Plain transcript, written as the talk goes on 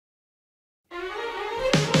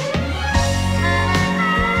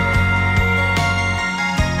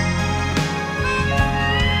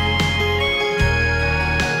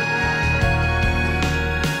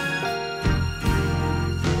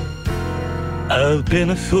I've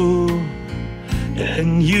been a fool,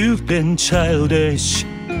 and you've been childish.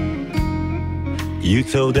 You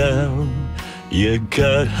fell down, you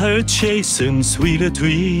got her chasing sweeter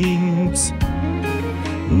dreams.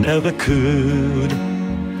 Never could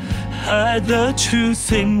hide the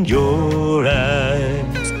truth in your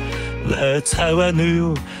eyes. That's how I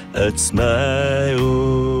knew that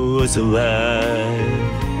smile was a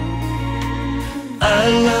lie. I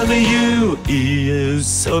love you is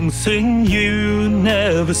something you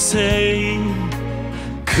never say.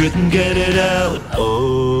 Couldn't get it out,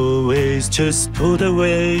 always just put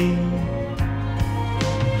away.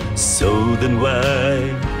 So then why,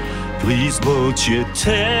 please won't you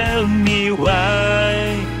tell me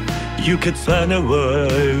why you could find the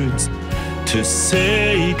words to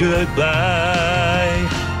say goodbye.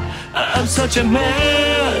 I'm such a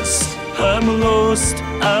mess, I'm lost,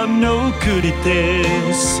 I'm no good at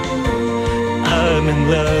this. I'm in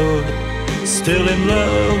love, still in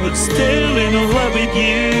love, still in love with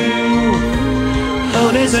you.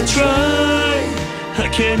 Hard as I try, I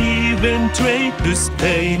can't even drape this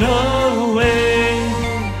pain away.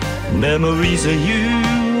 Memories of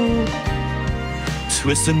you,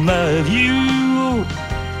 twisting my view.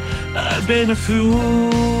 I've been a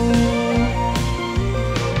fool.